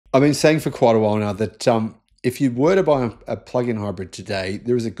I've been saying for quite a while now that if you were to buy a plug-in hybrid today,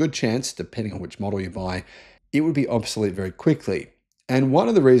 there is a good chance, depending on which model you buy, it would be obsolete very quickly. And one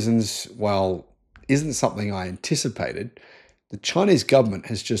of the reasons, well, isn't something I anticipated. The Chinese government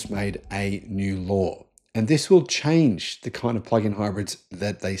has just made a new law, and this will change the kind of plug-in hybrids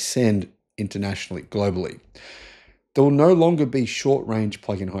that they send internationally, globally. There will no longer be short-range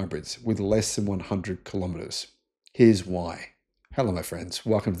plug-in hybrids with less than 100 kilometers. Here's why. Hello, my friends.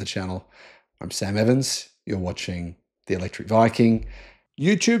 Welcome to the channel. I'm Sam Evans. You're watching the Electric Viking.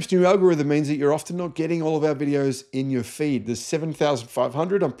 YouTube's new algorithm means that you're often not getting all of our videos in your feed. There's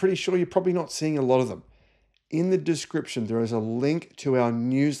 7,500. I'm pretty sure you're probably not seeing a lot of them. In the description, there is a link to our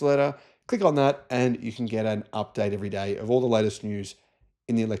newsletter. Click on that and you can get an update every day of all the latest news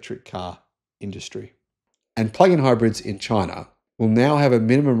in the electric car industry. And plug-in hybrids in China will now have a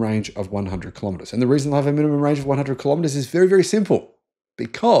minimum range of 100 kilometers. And the reason they'll have a minimum range of 100 kilometers is very, very simple.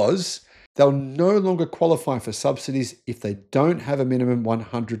 Because they'll no longer qualify for subsidies if they don't have a minimum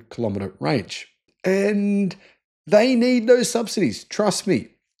 100 kilometer range. And they need those subsidies. Trust me,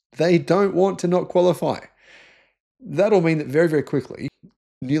 they don't want to not qualify. That'll mean that very, very quickly,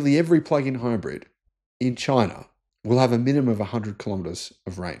 nearly every plug-in hybrid in China will have a minimum of 100 kilometers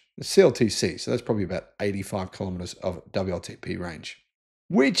of range. The CLTC, so that's probably about 85 kilometers of WLTP range.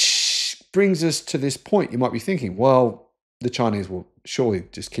 Which brings us to this point. You might be thinking, well, the Chinese will surely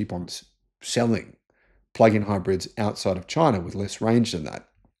just keep on selling plug-in hybrids outside of China with less range than that.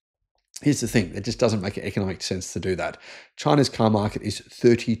 Here's the thing, it just doesn't make economic sense to do that. China's car market is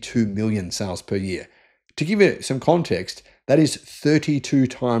 32 million sales per year. To give it some context, that is 32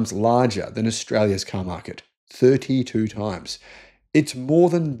 times larger than Australia's car market. 32 times. It's more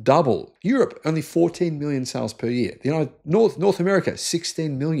than double. Europe, only 14 million sales per year. North America,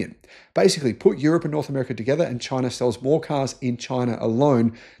 16 million. Basically, put Europe and North America together and China sells more cars in China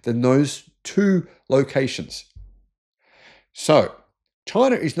alone than those two locations. So,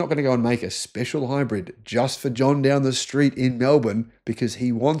 China is not going to go and make a special hybrid just for John down the street in Melbourne because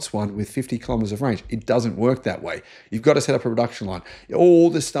he wants one with 50 kilometers of range. It doesn't work that way. You've got to set up a production line. All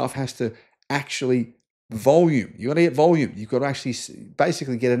this stuff has to actually volume. You've got to get volume. You've got to actually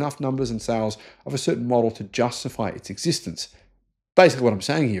basically get enough numbers and sales of a certain model to justify its existence. Basically what I'm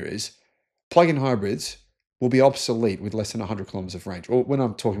saying here is plug-in hybrids will be obsolete with less than 100 kilometers of range. Or when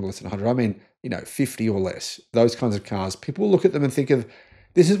I'm talking less than 100, I mean, 50 or less. Those kinds of cars. People will look at them and think of,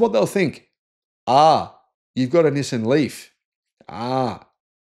 this is what they'll think. You've got a Nissan Leaf. You got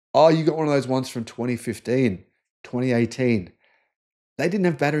one of those ones from 2015, 2018. They didn't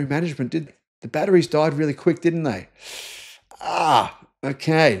have battery management, did they? The batteries died really quick, didn't they?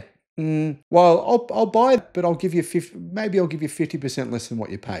 Okay. Well, I'll buy it, but I'll give you 50% less than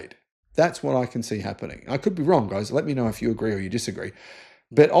what you paid. That's what I can see happening. I could be wrong, guys. Let me know if you agree or you disagree.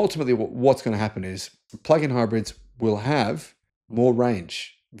 But ultimately, what's going to happen is plug-in hybrids will have more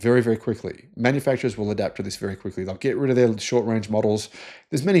range very, very quickly. Manufacturers will adapt to this very quickly. They'll get rid of their short-range models.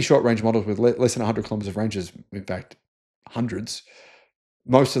 There's many short-range models with less than 100 kilometers of ranges. In fact, hundreds.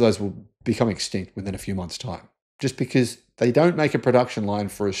 Most of those will become extinct within a few months' time, just because they don't make a production line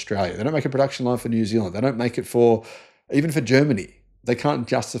for Australia. They don't make a production line for New Zealand. They don't make it even for Germany. They can't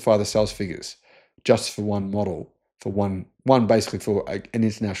justify the sales figures just for one model, for one basically for an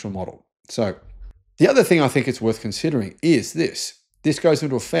international model. So the other thing I think it's worth considering is this. This goes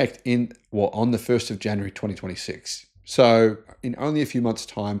into effect on the 1st of January 2026. So in only a few months'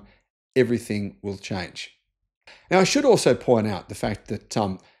 time, everything will change. Now, I should also point out the fact that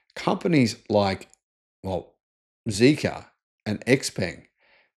companies like, Zeekr and XPeng,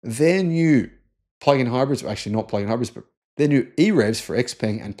 their new plug-in hybrids, actually not plug-in hybrids, but their new e-revs for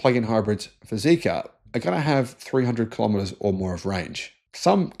XPeng and plug-in hybrids for Zeekr are going to have 300 kilometers or more of range.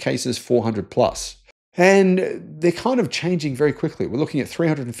 Some cases 400 plus. And they're kind of changing very quickly. We're looking at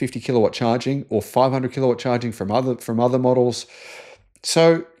 350 kilowatt charging or 500 kilowatt charging from other models.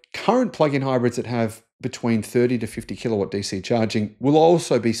 So current plug-in hybrids that have between 30 to 50 kilowatt DC charging will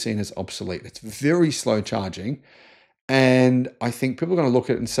also be seen as obsolete. It's very slow charging. And I think people are going to look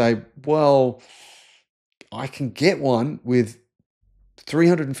at it and say, well, I can get one with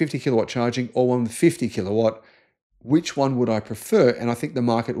 350 kilowatt charging or one with 50 kilowatt. Which one would I prefer? And I think the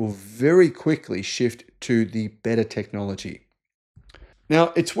market will very quickly shift to the better technology.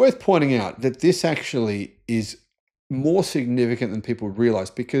 Now, it's worth pointing out that this actually is more significant than people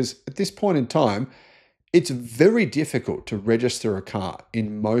realize, because at this point in time, it's very difficult to register a car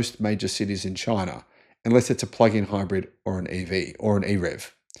in most major cities in China unless it's a plug-in hybrid or an EV or an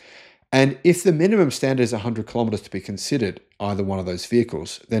e-rev. And if the minimum standard is 100 kilometers to be considered either one of those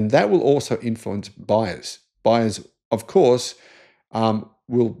vehicles, then that will also influence buyers. Buyers, of course,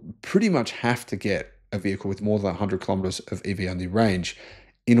 will pretty much have to get a vehicle with more than 100 kilometers of EV only range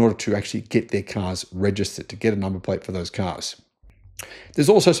in order to actually get their cars registered, to get a number plate for those cars. There's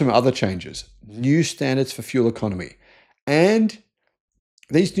also some other changes, new standards for fuel economy, and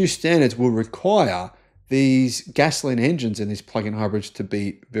these new standards will require these gasoline engines and these plug-in hybrids to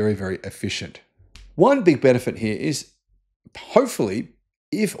be very, very efficient. One big benefit here is hopefully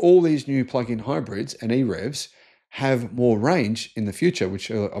if all these new plug-in hybrids and EREVs have more range in the future, which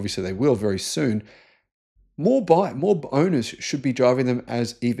obviously they will very soon, more owners should be driving them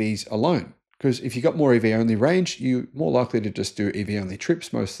as EVs alone. Because if you've got more EV only range, you're more likely to just do EV only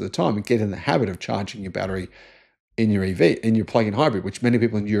trips most of the time and get in the habit of charging your battery in your EV, in your plug-in hybrid, which many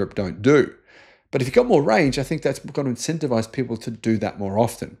people in Europe don't do. But if you've got more range, I think that's going to incentivize people to do that more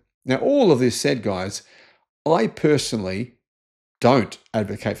often. Now, all of this said, guys, I personally don't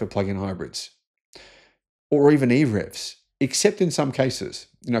advocate for plug-in hybrids or even EREVs, except in some cases.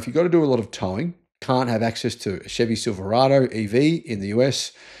 You know, if you've got to do a lot of towing, can't have access to a Chevy Silverado EV in the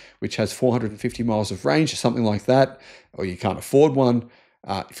US, which has 450 miles of range or something like that, or you can't afford one.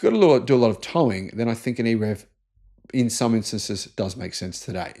 If you've got to do a lot of towing, then I think an EREV in some instances does make sense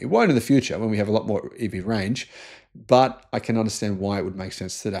today. It won't in the future when we have a lot more EV range, but I can understand why it would make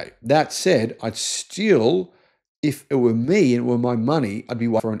sense today. That said, I'd still, if it were me and it were my money, I'd be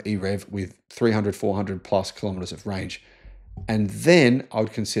waiting for an EREV with 300, 400 plus kilometers of range. And then I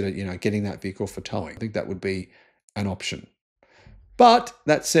would consider, you know, getting that vehicle for towing. I think that would be an option. But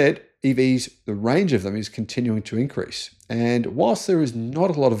that said, EVs, the range of them is continuing to increase. And whilst there is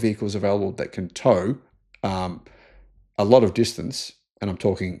not a lot of vehicles available that can tow a lot of distance, and I'm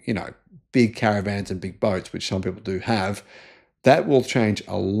talking, you know, big caravans and big boats, which some people do have, that will change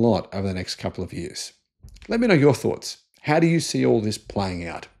a lot over the next couple of years. Let me know your thoughts. How do you see all this playing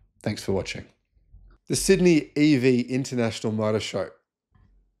out? Thanks for watching. The Sydney EV International Motor Show.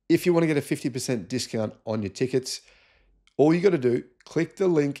 If you want to get a 50% discount on your tickets, all you got to do, click the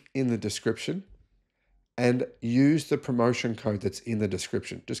link in the description and use the promotion code that's in the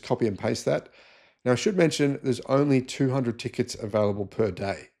description. Just copy and paste that. Now, I should mention there's only 200 tickets available per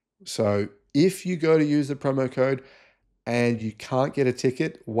day. So if you go to use the promo code and you can't get a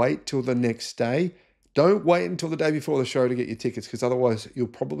ticket, wait till the next day. Don't wait until the day before the show to get your tickets, because otherwise you'll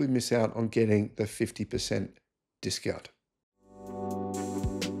probably miss out on getting the 50% discount.